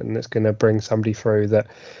incident, and it's going to bring somebody through that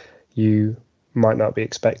you might not be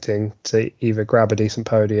expecting to either grab a decent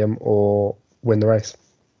podium or win the race.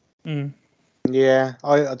 Yeah,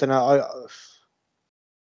 I don't know.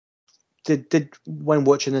 Did when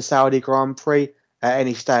watching the Saudi Grand Prix at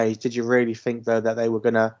any stage, did you really think though that they were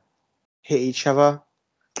going to hit each other?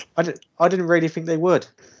 I didn't really think they would.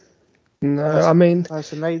 No, I mean,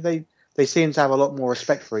 they seem to have a lot more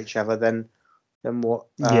respect for each other than what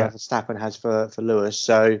Verstappen has for Lewis.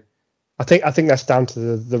 So I think that's down to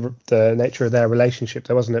the nature of their relationship,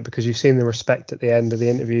 though, wasn't it? Because you've seen the respect at the end of the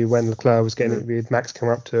interview when Leclerc was getting interviewed. Max came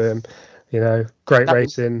up to him, great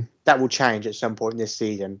racing. That will change at some point in this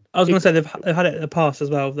season. I was going to say they've had it in the past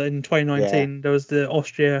as well. In 2019, there was the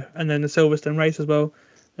Austria and then the Silverstone race as well.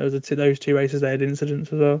 There was those two races they had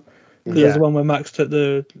incidents as well. Because there's the one where Max took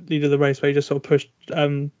the lead of the race where he just sort of pushed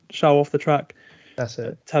Charles off the track. That's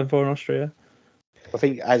it. 10-4 in Austria. I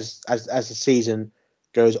think as the season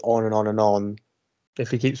goes on and on and on, if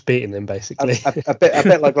he keeps beating them, basically, a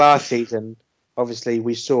bit like last season. Obviously,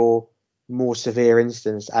 we saw more severe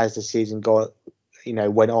incidents as the season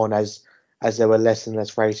went on, as there were less and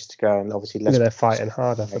less races to go, and obviously less. They're fighting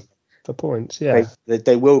harder for points. Yeah,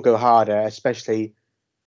 they will go harder, especially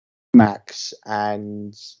Max,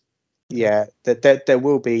 and that there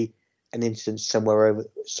will be an incident somewhere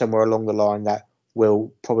along the line that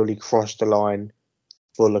will probably cross the line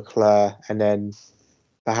for Leclerc, and then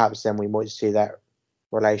perhaps we might see that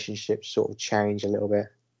relationship sort of change a little bit.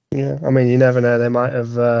 Yeah, I mean, you never know. They might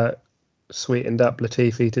have sweetened up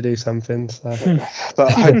Latifi to do something. So.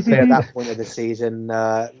 But hopefully at that point of the season,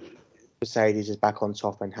 Mercedes is back on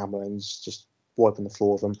top and Hamilton's just wiping the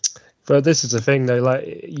floor of them. But this is the thing, though.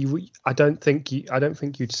 Like I don't think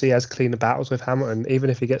you'd see as clean the battles with Hamilton, even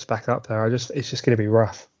if he gets back up there. It's just going to be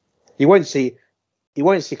rough. You won't see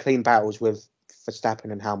clean battles with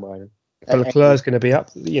Verstappen and Hamilton. But Leclerc's going to be up.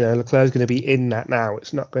 Leclerc's going to be in that now.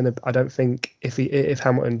 It's not going to. I don't think if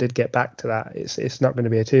Hamilton did get back to that, it's not going to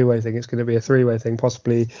be a 2-way thing. It's going to be a 3-way thing.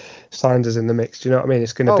 Possibly Sainz is in the mix. Do you know what I mean?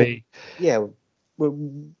 It's going to be. Yeah,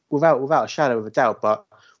 without a shadow of a doubt. But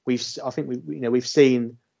we've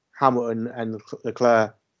seen Hamilton and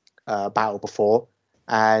Leclerc battle before,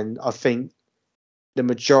 and I think the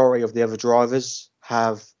majority of the other drivers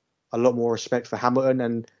have a lot more respect for Hamilton,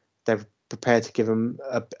 and they're prepared to give him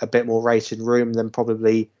a bit more racing room than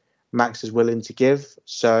probably Max is willing to give.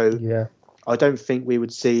 So yeah, I don't think we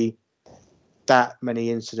would see that many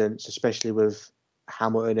incidents, especially with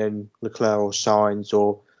Hamilton and Leclerc or Sainz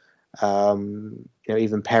or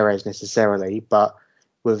even Perez necessarily. But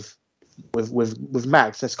with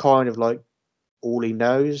Max, that's kind of like all he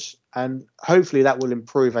knows, and hopefully that will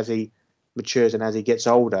improve as he matures and as he gets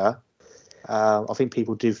older. I think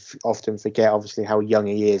people do often forget, obviously, how young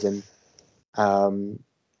he is and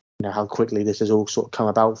how quickly this has all sort of come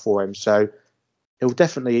about for him. So he'll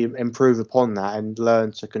definitely improve upon that and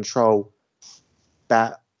learn to control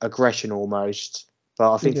that aggression almost.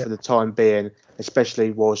 But I think for the time being,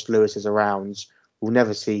 especially whilst Lewis is around, we'll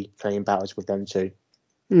never see clean battles with them two.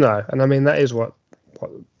 No, and I mean that is what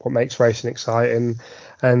makes racing exciting.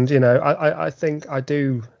 And I think I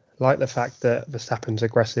do like the fact that Verstappen's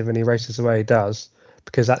aggressive and he races the way he does,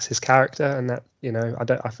 because that's his character, and that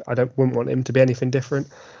I wouldn't want him to be anything different.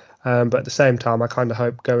 But at the same time, I kind of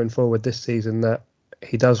hope going forward this season that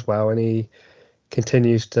he does well and he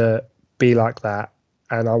continues to be like that.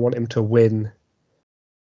 And I want him to win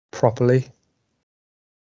properly,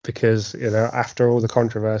 because after all the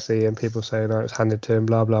controversy and people saying it's handed to him,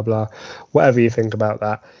 blah blah blah, whatever you think about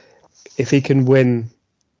that, if he can win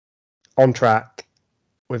on track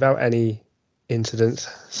without any incidents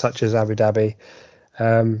such as Abu Dhabi,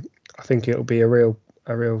 I think it'll be a real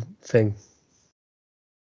thing.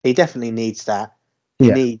 He definitely needs that.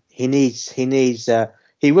 Yeah. He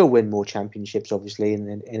will win more championships, obviously,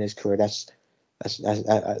 in his career. That's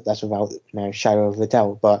without shadow of a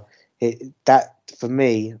doubt. But that for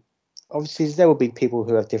me, obviously, there will be people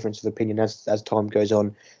who have difference of opinion as time goes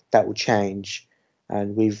on. That will change,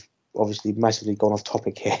 and we've obviously massively gone off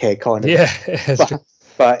topic here, kind of. Yeah.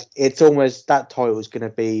 But it's almost that title is going to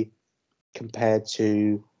be compared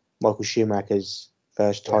to Michael Schumacher's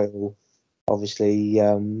first title. Obviously,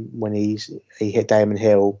 when he hit Damon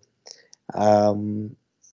Hill,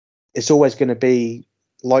 it's always going to be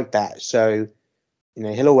like that. So,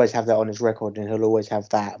 he'll always have that on his record, and he'll always have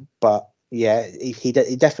that. But yeah, he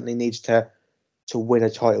definitely needs to win a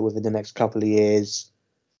title within the next couple of years,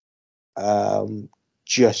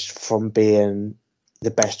 just from being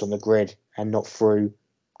the best on the grid and not through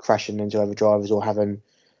crashing into other drivers or having,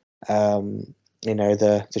 the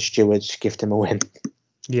stewards gift him a win.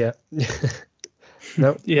 Yeah.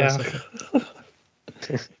 No. Yeah.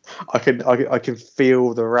 I can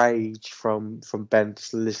feel the rage from Ben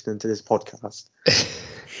listening to this podcast.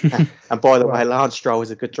 And by the way, Lance Stroll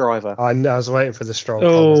is a good driver. I was waiting for the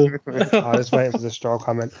Stroll comment. I was waiting for the Stroll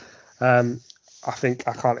comment. I think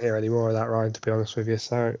I can't hear any more of that, Ryan, to be honest with you.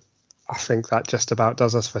 So I think that just about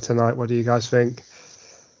does us for tonight. What do you guys think?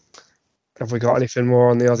 Have we got anything more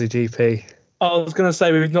on the Aussie GP? I was going to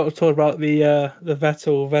say we've not talked about the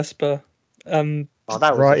Vettel Vespa. That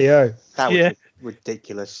was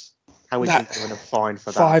ridiculous. How is he going to fine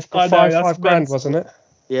for that? Five grand, wasn't it?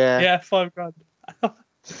 Yeah, $5,000.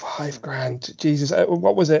 $5,000. Jesus,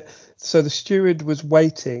 what was it? So the steward was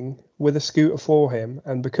waiting with a scooter for him,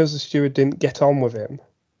 and because the steward didn't get on with him,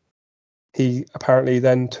 he apparently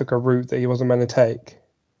then took a route that he wasn't meant to take.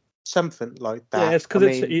 Something like that. Yeah, it's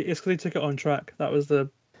because he took it on track. That was it.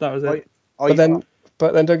 But then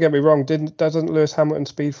don't get me wrong. Doesn't Lewis Hamilton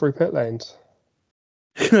speed through pit lanes?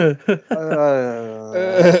 And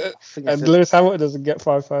Lewis Hamilton doesn't get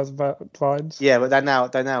 5,000 fines. Yeah, but they're now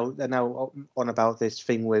on about this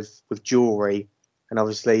thing with jewelry, and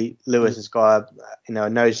obviously Lewis has got a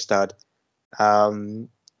nose stud, and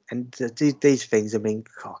these things. I mean,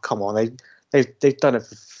 come on, they've done it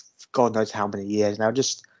for God knows how many years now.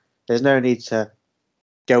 Just there's no need to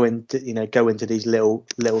go into these little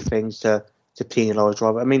things to penalise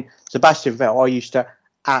driver. I mean, Sebastian Vettel, I used to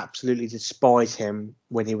absolutely despise him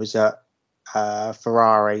when he was at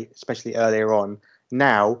Ferrari, especially earlier on.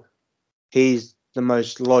 Now he's the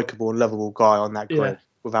most likable and lovable guy on that grid,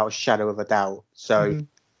 without a shadow of a doubt. So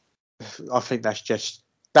I think that's just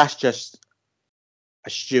a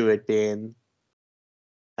steward being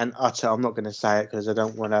an utter. I'm not going to say it because I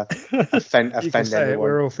don't want to offend anyone.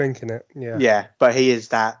 We're all thinking it. Yeah. Yeah, but he is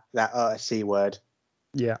that utter C word.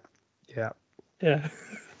 Yeah.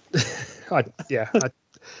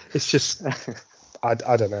 It's just, I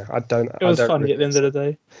don't know. It was funny at the end of the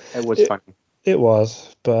day. It was funny. It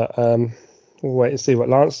was, but we'll wait and see what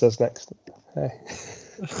Lance does next. Hey.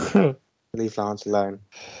 Leave Lance alone.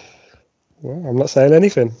 Well, I'm not saying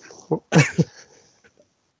anything.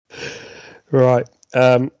 Right.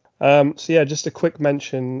 So yeah, just a quick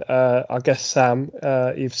mention. I guess Sam,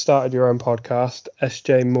 you've started your own podcast,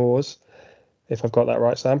 SJ Moores. If I've got that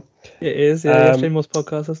right, Sam. It is, yeah. SJ Moore's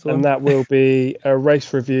podcast, that's the one. And that will be a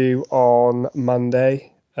race review on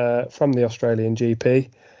Monday from the Australian GP.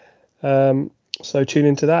 So tune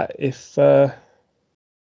into that if you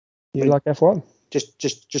like F1.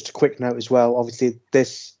 Just a quick note as well. Obviously,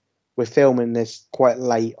 we're filming this quite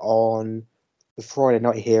late on the Friday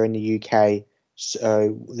night here in the UK.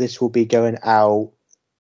 So this will be going out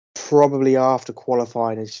probably after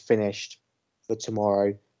qualifying is finished for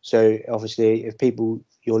tomorrow. So obviously, if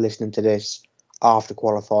you're listening to this after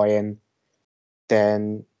qualifying,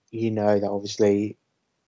 then you know that obviously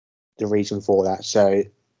the reason for that. So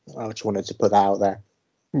I just wanted to put that out there.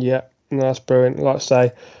 Yeah, no, that's brilliant. Like I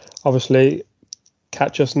say, obviously,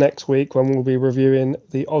 catch us next week when we'll be reviewing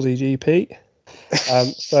the Aussie GP.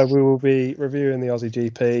 So we will be reviewing the Aussie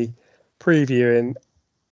GP, previewing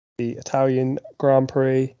the Italian Grand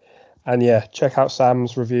Prix. And yeah, check out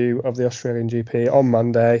Sam's review of the Australian GP on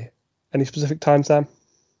Monday. Any specific time, Sam?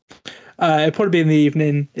 It'll probably be in the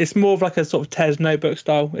evening. It's more of like a sort of TES notebook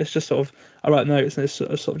style. It's just sort of, I write notes and it's sort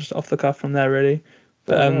of just off the cuff from there, really.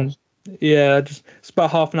 But nice. Yeah, it's about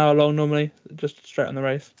half an hour long normally, just straight on the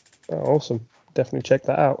race. Oh, awesome. Definitely check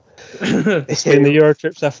that out. It's been the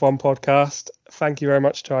Tripz F1 podcast. Thank you very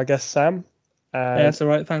much to our guest, Sam. Yeah, that's all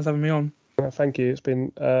right. Thanks for having me on. Thank you. It's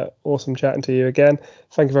been awesome chatting to you again.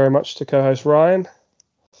 Thank you very much to co-host Ryan.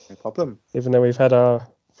 No problem. Even though we've had our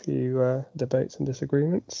few debates and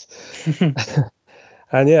disagreements.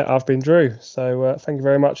 And yeah, I've been Drew. So thank you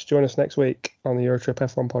very much. Join us next week on the Eurotrip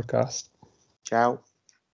F1 podcast. Ciao.